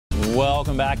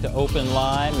Welcome back to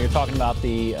OpenLine. We were talking about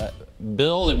the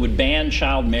bill that would ban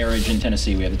child marriage in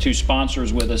Tennessee. We have the two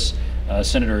sponsors with us,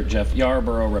 Senator Jeff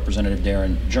Yarbro, Representative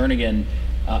Darren Jernigan.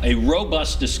 A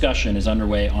robust discussion is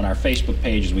underway on our Facebook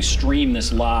page as we stream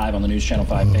this live on the NewsChannel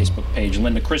 5 Facebook page.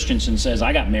 Linda Christensen says,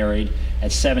 I got married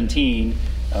at 17.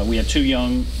 We have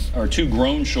two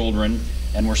grown children,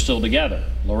 and we're still together.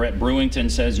 Lorette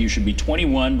Brewington says you should be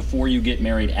 21 before you get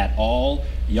married at all.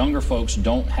 Younger folks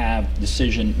don't have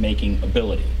decision-making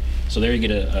ability. So there you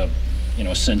get a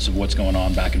sense of what's going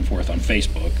on back and forth on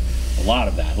Facebook. A lot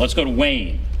of that. Let's go to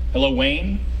Wayne. Hello,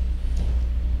 Wayne.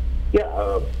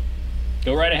 Yeah.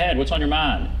 Go right ahead. What's on your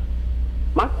mind?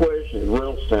 My question is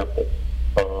real simple.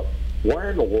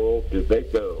 Where in the world do they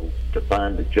go to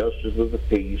find a justice of the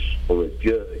peace or a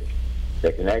judge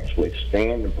that can actually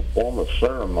stand and perform a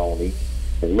ceremony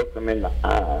and look them in the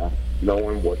eye,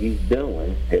 knowing what he's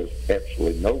doing has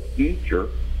absolutely no future?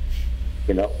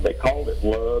 You know, they called it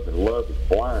love, and love is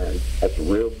blind. That's a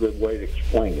real good way to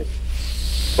explain it.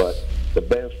 But the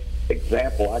best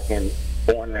example I can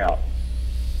point out,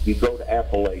 you go to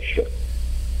Appalachia.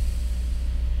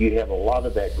 You have a lot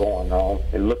of that going on,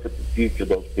 and look at the future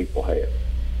those people have.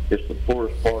 It's the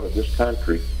poorest part of this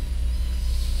country.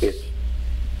 It's,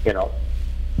 you know,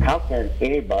 how can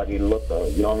anybody look a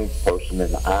young person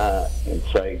in the eye and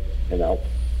say, you know,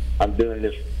 I'm doing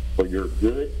this for your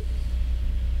good?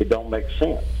 It don't make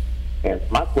sense. And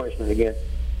my question again,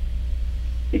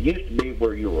 it used to be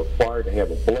where you were required to have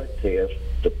a blood test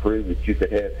to prove that you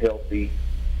could have healthy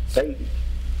babies.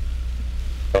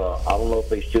 I don't know if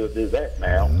they still do that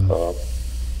now.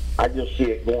 I just see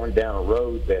it going down a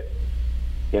road that,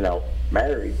 you know,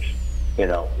 marriage, you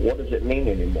know, what does it mean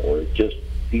anymore? It's just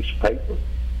a piece of paper.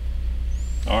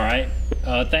 All right.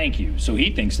 Thank you. So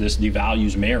he thinks this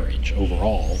devalues marriage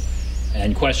overall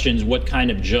and questions what kind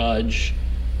of judge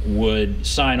would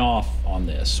sign off on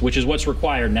this, which is what's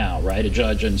required now, right? A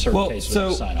judge in certain cases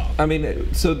would sign off. I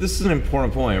mean, so this is an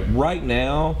important point. Right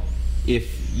now,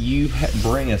 if you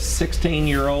bring a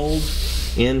 16-year-old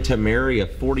in to marry a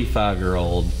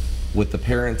 45-year-old with the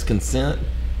parents' consent,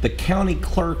 the county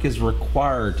clerk is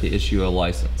required to issue a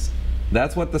license.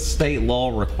 That's what the state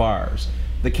law requires.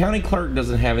 The county clerk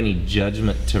doesn't have any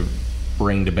judgment to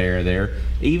bring to bear there.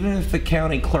 Even if the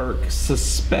county clerk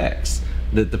suspects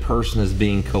that the person is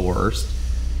being coerced,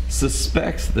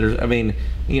 suspects there's, I mean,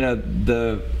 you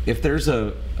know, if there's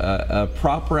a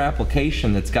proper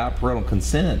application that's got parental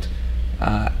consent,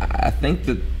 I think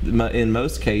that in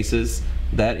most cases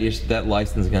that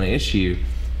license is going to issue.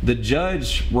 The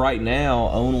judge right now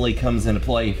only comes into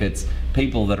play if it's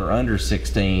people that are under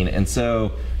 16, and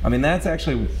so I mean that's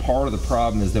actually part of the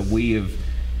problem is that we have,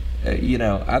 you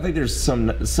know, I think there's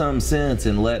some sense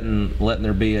in letting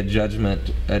there be a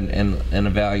judgment and an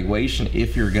evaluation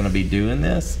if you're going to be doing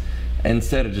this,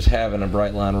 instead of just having a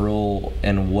bright line rule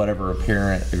and whatever a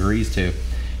parent agrees to.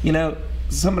 You know,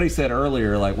 somebody said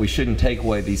earlier, like, we shouldn't take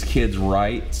away these kids'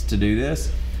 rights to do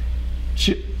this.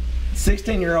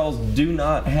 16-year-olds do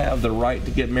not have the right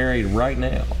to get married right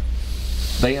now.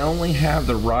 They only have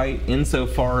the right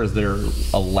insofar as they're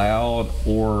allowed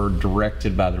or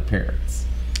directed by their parents.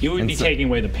 You would be taking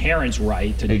away the parents'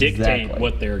 right to dictate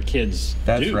what their kids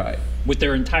do with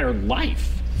their entire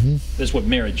life. That's what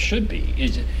marriage should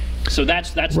be. So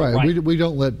that's right. The right. We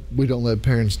don't let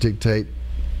parents dictate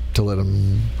to let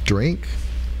them drink,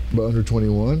 but under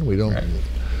 21, we don't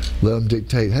let them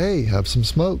dictate. Hey, have some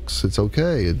smokes. It's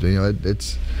okay. You know,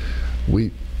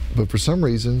 but for some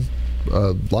reason,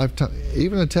 lifetime,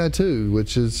 even a tattoo,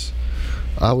 which is,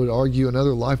 I would argue,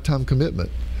 another lifetime commitment.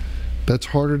 That's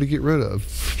harder to get rid of.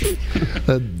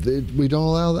 We don't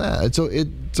allow that.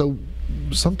 So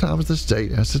sometimes the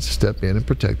state has to step in and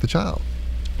protect the child.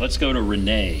 Let's go to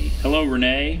Renee. Hello,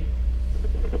 Renee.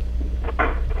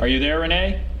 Are you there,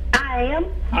 Renee? I am.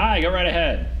 Hi, go right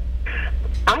ahead.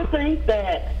 I think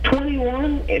that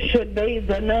 21 should be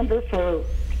the number for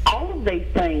all of these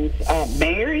things,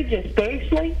 marriage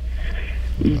especially,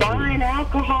 buying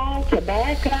alcohol,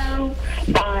 tobacco,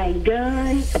 buying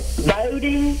guns,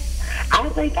 voting. I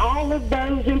think all of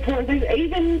those important things,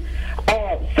 even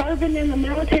serving in the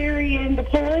military and the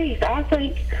police, I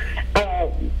think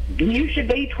you should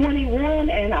be 21,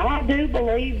 and I do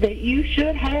believe that you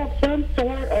should have some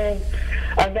sort of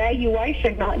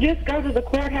evaluation, not just go to the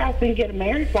courthouse and get a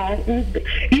marriage license.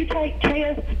 You take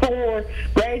tests for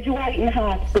graduating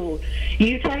high school.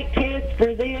 You take tests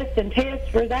for this and tests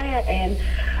for that, and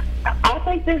I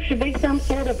think there should be some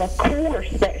sort of a course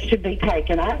that should be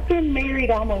taken. I've been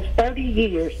married almost 30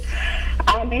 years.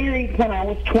 I married when I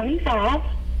was 25,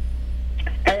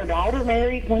 and Their daughter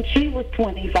married when she was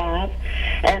 25,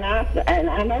 and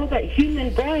I know that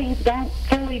human brains don't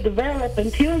fully develop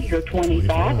until you're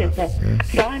 25. It's a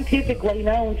scientifically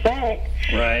known fact.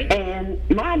 Right. And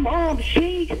my mom,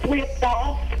 she slipped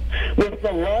off with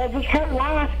the love of her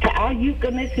life to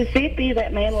Iuka, Mississippi.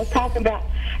 That man was talking about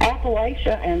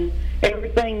Appalachia and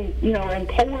everything, you know, and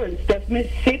poor and stuff.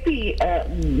 Mississippi,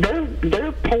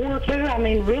 they're poor too. I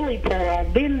mean, really poor.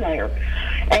 I've been there.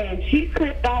 And she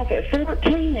slipped off at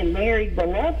 14 and married the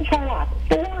love of her life.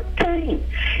 14.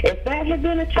 If that had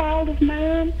been a child of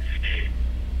mine,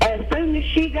 as soon as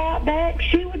she got back,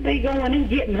 she would be going and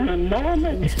getting an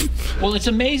annulment. Well, it's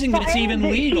amazing that it's even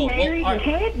legal. She married and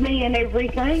had me and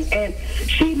everything, and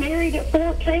she married at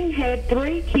 14, had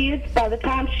 3 kids by the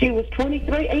time she was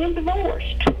 23, and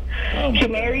divorced. She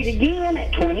married again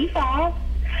at 25,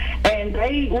 and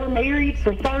they were married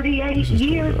for 38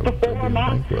 years before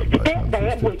my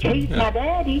stepdad, which he's my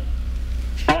daddy,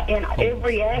 in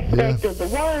every aspect of the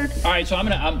word. All right, so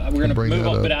we're gonna move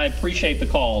on, but I appreciate the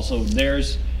call. So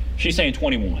she's saying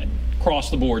 21,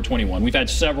 across the board 21. We've had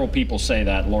several people say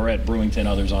that, Laurette Brewington,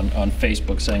 others on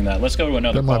Facebook saying that. Let's go to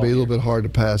another That call. might be a little bit hard to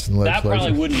pass in the legislature. That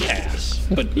probably wouldn't pass,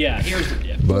 but yeah, here's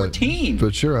 14.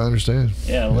 But sure, I understand.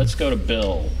 Yeah, let's go to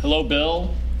Bill. Hello,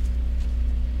 Bill.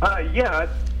 I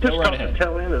just caught the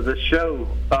tail end of this show,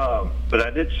 but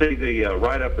I did see the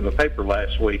write-up in the paper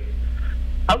last week.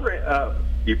 I read,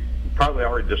 you probably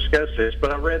already discussed this,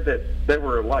 but I read that there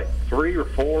were like 3 or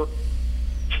 4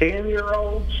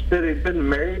 10-year-olds that had been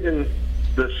married in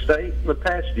the state in the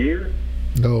past year.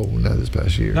 No, not this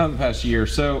past year. Not the past year.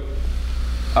 So,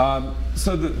 a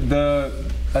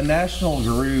national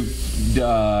group,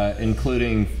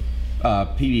 including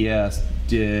PBS,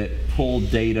 pulled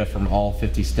data from all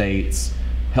 50 states'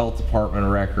 health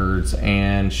department records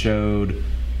and showed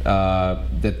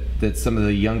that some of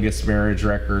the youngest marriage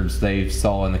records they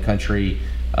saw in the country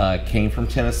came from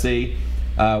Tennessee.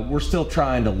 We're still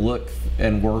trying to look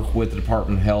and work with the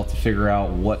Department of Health to figure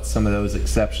out what some of those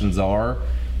exceptions are,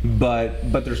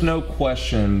 but there's no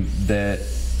question that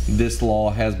this law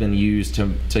has been used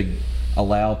to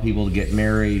allow people to get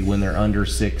married when they're under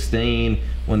 16,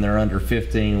 when they're under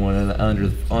 15, when they're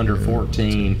under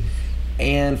 14,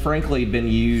 and frankly been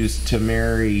used to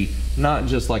marry not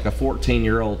just like a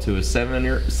 14-year-old to a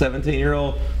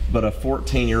 17-year-old, but a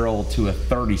 14-year-old to a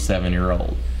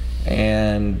 37-year-old.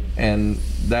 And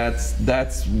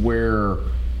that's where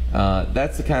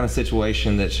that's the kind of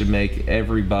situation that should make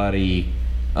everybody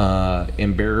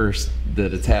embarrassed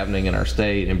that it's happening in our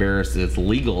state, embarrassed that it's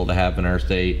legal to happen in our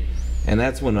state, and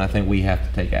that's when I think we have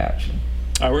to take action.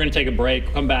 All right, we're going to take a break.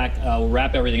 We'll come back. We'll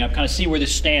wrap everything up, kind of see where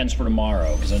this stands for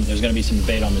tomorrow, because there's going to be some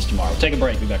debate on this tomorrow. We'll take a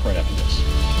break. We'll be back right after this.